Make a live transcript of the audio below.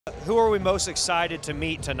Who are we most excited to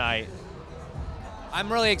meet tonight?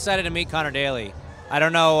 I'm really excited to meet Conor Daly. I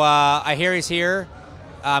don't know, I hear he's here.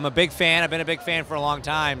 I'm a big fan. I've been a big fan for a long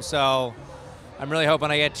time, so I'm really hoping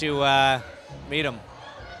I get to meet him.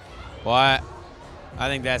 Well, I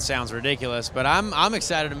think that sounds ridiculous, but I'm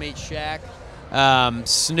excited to meet Shaq.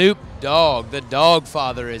 Snoop Dogg, the Dog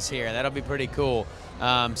Father, is here. That'll be pretty cool.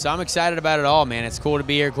 So I'm excited about it all, man. It's cool to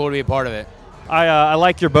be here, cool to be a part of it. I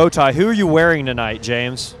like your bow tie. Who are you wearing tonight,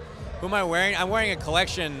 James? Who am I wearing? I'm wearing a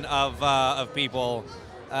collection of people,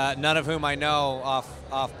 none of whom I know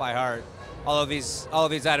off by heart. All of these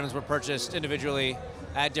items were purchased individually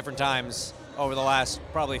at different times over the last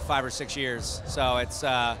probably 5 or 6 years. So it's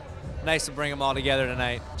nice to bring them all together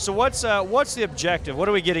tonight. So what's the objective? What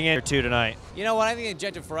are we getting into tonight? You know what? I think the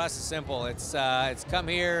objective for us is simple. It's come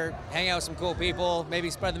here, hang out with some cool people, maybe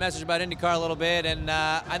spread the message about IndyCar a little bit, and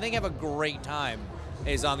I think have a great time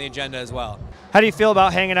is on the agenda as well. How do you feel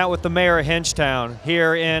about hanging out with the mayor of Hinchtown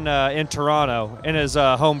here in Toronto, in his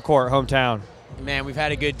hometown? Man, we've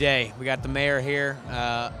had a good day. We got the mayor here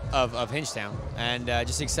of Hinchtown, and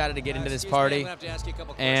just excited to get into this party.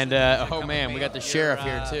 And oh man, we got the sheriff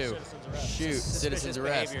here too. Shoot, citizens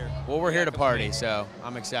arrest. Well, we're here to party, so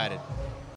I'm excited.